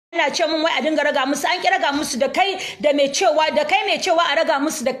yana ce mun wai a dinga raga musu, an ki raga musu da kai da mai cewa a raga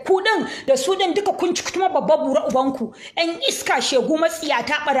musu da kudin da su din duka kun ci kuma babbar bura ubanku ɗan iska shegu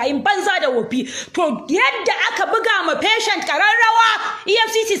matsiyata barayin banza da wofi. To yadda aka buga ma patient kararrawa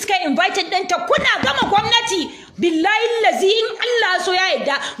EFCC suka invited ɗinta, kuna gama gwamnati billahi lazi in Allah so ya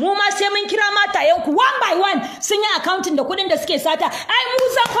yadda mu ma sai mun kira matayenku one by one sun yi accounting da kuɗin da suke sata. Ai mu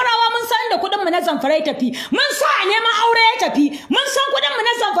Zamfarawa mun san da kuɗin mu na Zamfara ya tafi, mun san a neman aure ya tafi, mun san kuɗin mu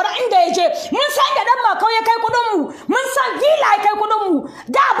na Zamfara inda ya je, mun san da dan Makau ya kai kuɗin mu, mun san Villa ya kai kuɗin mu,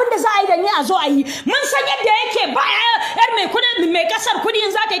 da abin da za a yi da ni a zo a yi, mun san yadda yake ba yar mai kuɗin mai kasar kuɗi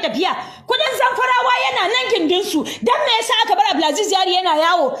in za ta yi tafiya. Kuɗin Zamfarawa yana nan gindin su. Dan me yasa aka bar Abdulaziz Yari yana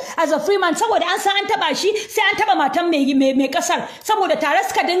yawo as a free man? Saboda an san an taba shi, sai an taba matan mai kasar, saboda tare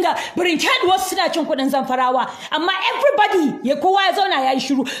suka dinga brinket wasu suna cin kuɗin Zamfarawa. Amma everybody ya kowa ya zauna ya yi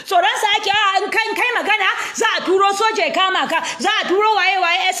shiru. Tsoron sa ake in kai magana za a turo soja ya kama ka, za a turo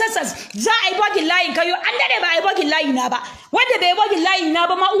waye SSS, za a yi bogin layin kayo. An dade ba a yi bogin layi na ba, wanda bai bogin layi na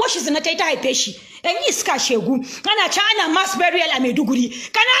ba ma uwar shi zina ta haife shi. Ɗan iska shegu ana ci ana mass burial a Maiduguri,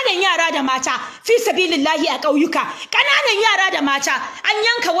 ƙananan yara da mata fi sabilillahi a ƙauyuka, ƙananan yara da mata an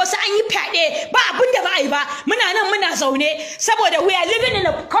yanka wasu, an yi fyaɗe, ba abin da ba a yi ba. Muna nan muna zaune saboda we are living in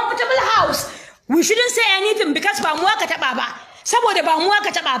a comfortable house. We shouldn't say anything because ba mu aka taɓa ba, saboda ba mu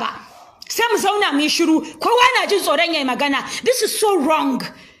aka taɓa ba. Sai mu zauna mu yi shiru, kowa na jin tsoron yayi magana. This is so wrong.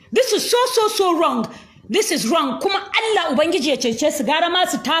 This is so wrong. This is wrong. Kuma Allah Ubangiji ya cece su, gara ma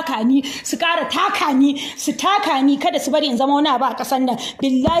su taka ni, su ƙara taka ni, kada su bari in zama wani abu a ƙasan nan.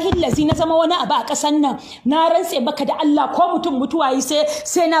 Billahi lazi na zama wani abu a ƙasan nan, na rantse baka da Allah ko mutum mutuwa yi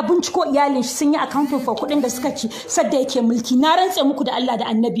sai na binciko iyalin shi sun yi accounting for kuɗin da suka ci sadda yake mulki. Na rantse muku da Allah da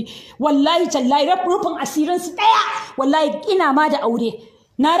Annabi, wallahi tallahi rufin asirin su ɗaya, wallahi ina ma da aure.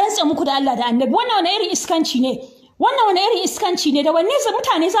 Na rantse muku da Allah da Annabi. Wannan wani irin iskanci ne? Wannan wani irin iskanci ne da wanne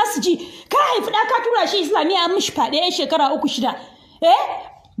mutane za su ji? Ka haifi da ka tura shi Islamiyya an mishi fade yan shekara 3-6.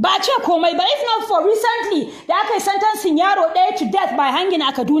 Ba ce komai ba. If not for recently da aka yi sentencing yaro ɗaya to death by hanging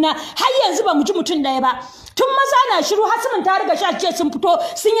a Kaduna, har yanzu ba mu ji mutum ɗaya ba. Tun maza na shiru, Hasimin ta riga shi sun fito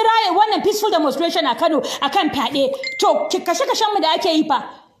sun yi raye wannan peaceful demonstration a Kano akan fade. To kashe-kashen mu da ake yi fa,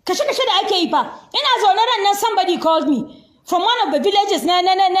 kashe-kashe da ake yi fa. Ina zaune ran nan somebody called me from one of the villages na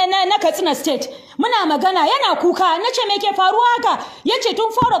Katsina state. Muna magana yana kuka, nace me ke faruwa haka? Yace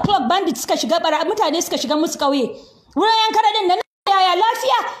tun 4 o'clock bandits suka shiga mutane suka shiga musu kauye. Wurin yankara din nan yaya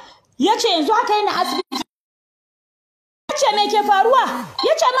lafiya? Yace yanzu haka yana asibiti. Nace me ke faruwa?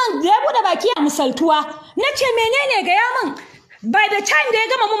 Yace man da ya bude baki a misaltuwa. Nace menene ga yamin? By the time da ya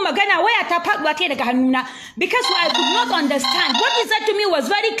gama mun magana, waya ta faduwa kai daga hannuna because I could not understand. What he said to me was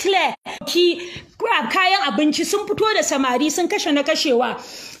very clear. Kayan abinci sun fito da samari sun kashe na kashewa,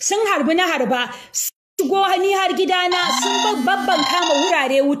 sun harbi na harba, shigo hani har gidana, sun babban kama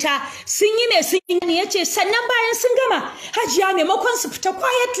wurare wuta, sun yi mai sun yi. Yace sannan bayan sun gama, Hajiya maimakon su fita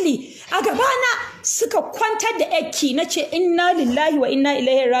quietly a gabana suka kwantar da yakki. Nace inna lillahi wa inna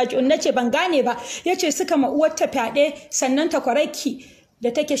ilaihi raji'un. Nace ban gane ba. Yace suka ma uwar ta fyaɗe, sannan ta kwaraki da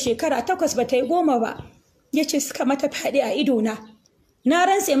take shekara 8 ba ta yi 10 ba. Yace suka mata fyaɗe a ido na. Na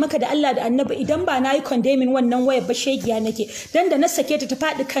rantse maka da Allah da Annabi idan ba na yi condemning wannan wayar ba shegiya nake, dan da na sake ta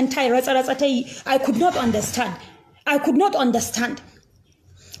faɗi kan tayi ratsa ta yi. I could not understand.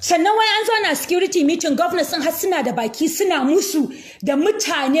 Sannan wai an zo na security meeting, governors sun har suna da baki suna musu da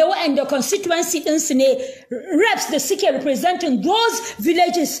mutane waɗanda constituency ɗinsu ne, reps da suke representing those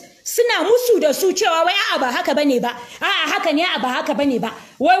villages, suna musu da su cewa wai a'a ba haka bane ba, a'a haka ne, a'a ba haka bane ba,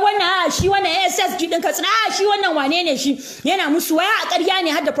 wai wannan a'a shi wannan SSG ɗin Katsina, a'a shi wannan wane ne shi, yana musu wai a ƙarya ne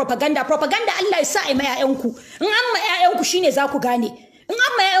har da propaganda. Allah ya sa ai ma ƴaƴanku, in an ma ƴaƴanku shine za ku gane, in an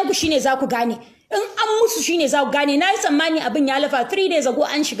musu shine za ku gane. Na yi tsammani abin ya lafa 3 days ago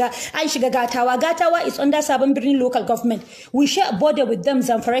an shiga Gatawa is under Sabon Birnin local government. We share a border with them,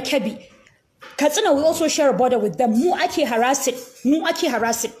 Zamfara Kebbi. Katsina we also share a border with them. Mu ake harassing. Mu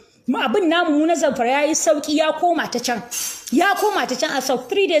abin namu mu na Zamfara yayi sauki, ya koma ta can as of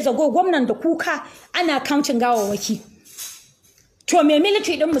 3 days ago. Gwamnan da kuka ana counting gawawaki. To me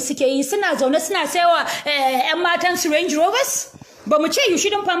military din mu suke yi? Suna zaune suna sayawa ƴan matan su Range Rovers. But mu ce you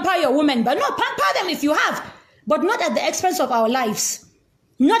shouldn't pamper your women, but no, pamper them if you have, but not at the expense of our lives.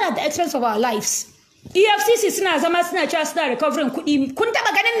 EFCC suna zama suna cewa suna recovering kuɗi. Kun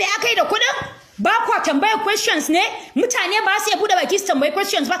taɓa ganin me aka yi da kuɗin? Ba kwa tambayar questions ne? Mutane ba su iya buɗe baki su tambayi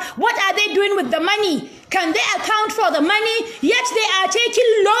questions ba. What are they doing with the money? Can they account for the money? Yet they are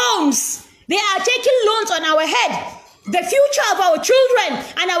taking loans. On our head. The future of our children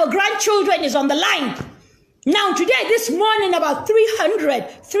and our grandchildren is on the line. Now today, this morning, about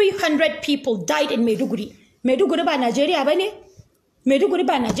 300 people died in Maiduguri. Maiduguri ba Nigeria ba ne? Maiduguri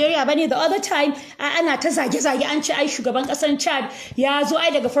ba Nigeria bane. The other time ana ta zage-zage an ce ai shugaban kasan Chad ya zo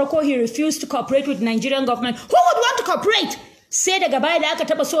ai daga farko he refused to cooperate with Nigerian government. Who would want to cooperate? Sai daga baya da aka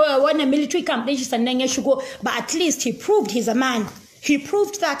taba so wannan military camp din shi sannan ya shigo, but at least he proved he's a man. He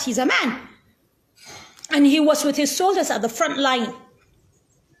proved that he's a man. And he was with his soldiers at the front line.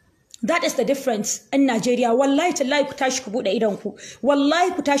 That is the difference in Nigeria. Wallahi tallahi ku tashi ku bude idan ku.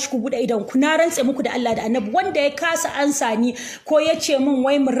 Wallahi ku tashi ku bude idan ku. Na rantse muku da Allah da Annabi wanda ya kasa ansa ni ko yace min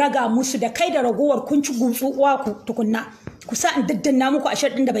wai mu raga musu da kai da ragowar kun ci gutsu uwa ku tukunna. Ku sa in daddanna muku ashar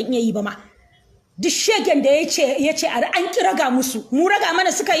din da ban iya yi ba ma. Duk shegen da yace an ki raga musu. Mu raga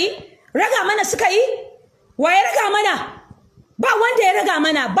mana suka yi? Raga mana suka yi? Waye raga mana? Ba wanda ya raga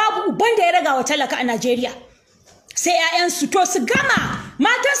mana, babu uban da ya raga wa talaka a Nigeria. Sai ƴaƴansu to su gama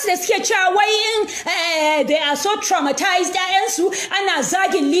matansu da suke cewa wai in they are so traumatized ƴaƴansu ana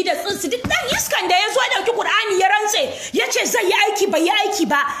zagin leaders ɗinsu duk ɗan iskan da ya zo ɗauki Qur'ani ya rantse ya ce zai yi aiki bai yi aiki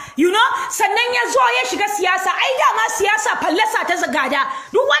ba sannan ya zo ya shiga siyasa ai dama siyasa fallasa ta zagada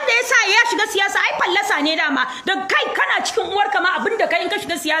duk wanda ya sa ya shiga siyasa ai fallasa ne dama da kai kana cikin uwarka ma abinda kai in ka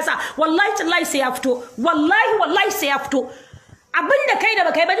shiga siyasa wallahi tallahi sai ya fito wallahi sai ya fito abinda kai da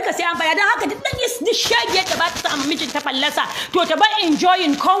baka yi ba duka sai an fara dan haka duk dan shagiyar da ba ta samu mijin ta fallasa to ta ba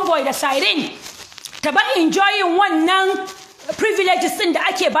enjoying convoy da siren ta ba enjoying wannan privileges din da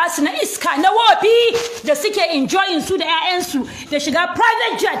ake ba su na iska na wofi da suke enjoying su da ƴaƴansu da shiga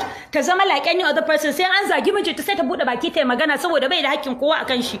private jet ta zama like any other person sai an zagi miji ta sai ta bude baki ta magana saboda bai da hakkin kowa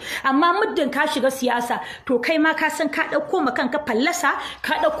akan shi amma muddin ka shiga siyasa to kai ma ka san ka dauko ma kanka fallasa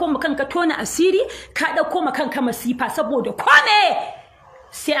ka dauko ma kanka tona asiri ka dauko ma kanka masifa saboda kome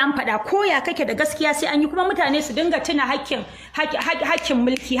sai an fada koya kake da gaskiya sai an yi kuma mutane su dinga tuna hakkin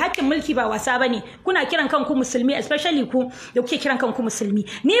mulki ba wasa bane kuna kiran kanku musulmi especially ku da kuke kiran kanku musulmi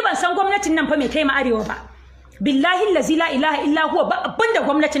ni ban san gwamnatin nan fa me kai ma arewa ba billahi allazi la ilaha illa huwa ba abinda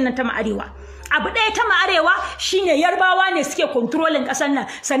gwamnatin nan ta ma arewa abu ɗaya ta ma arewa shine yarbawa ne suke controlling kasar nan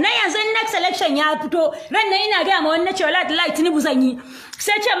sannan yanzu next election ya fito ran nan ina ga ma wannan cewa wallahi Tinubu zan yi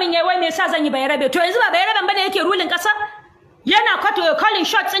sai ce min yayi wai me yasa zan yi bayarabe to yanzu ba bayaraben bane yake ruling kasar yana kwato calling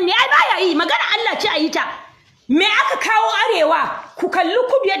shots ne ai baya yi magana Allah ce a yi ta me aka kawo arewa ku kalli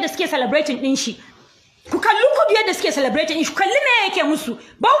kudu yadda suke celebrating din shi ku kalli kudu yadda suke celebrating din shi kalli me yake musu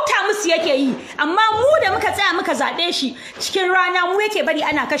bauta musu yake yi amma mu da muka tsaya muka zabe shi cikin rana mu yake bari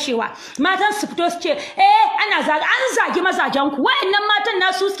ana kashewa matan su fito su ce ana zagi an zagi mazajen ku wayannan matan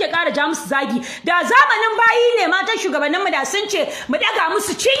nasu suke ƙara ja musu zagi da zamanin bayi ne matan shugabannin mu da sun ce mu daga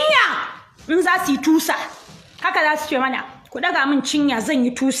musu cinya in za su yi tusa haka za su ce mana ku daga min cinya zan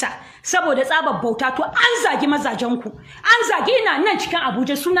yi tusa saboda tsabar bauta to an zagi mazajen ku an zagi ina nan cikin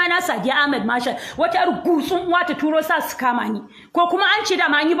Abuja suna na Sadiya Ahmed Marshal wata yar gutsun uwa ta turo sa su kama ni ko kuma an ce da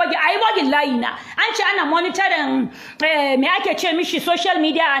ma an yi bagi ai bagin layi na an ce ana monitoring me ake ce mishi social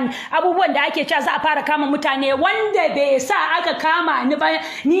media and abubuwan da ake cewa za a fara kama mutane wanda bai sa aka kama ni ba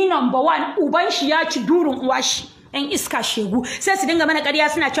ni number 1 uban shi ya ci durun uwa shi ‘yan iska shegu sai su dinga mana ƙarya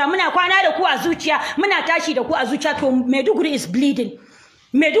suna cewa muna kwana da ku a zuciya muna tashi da ku a zuciya to Maiduguri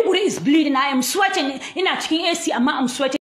is bleeding I am sweating ina cikin AC amma I'm sweating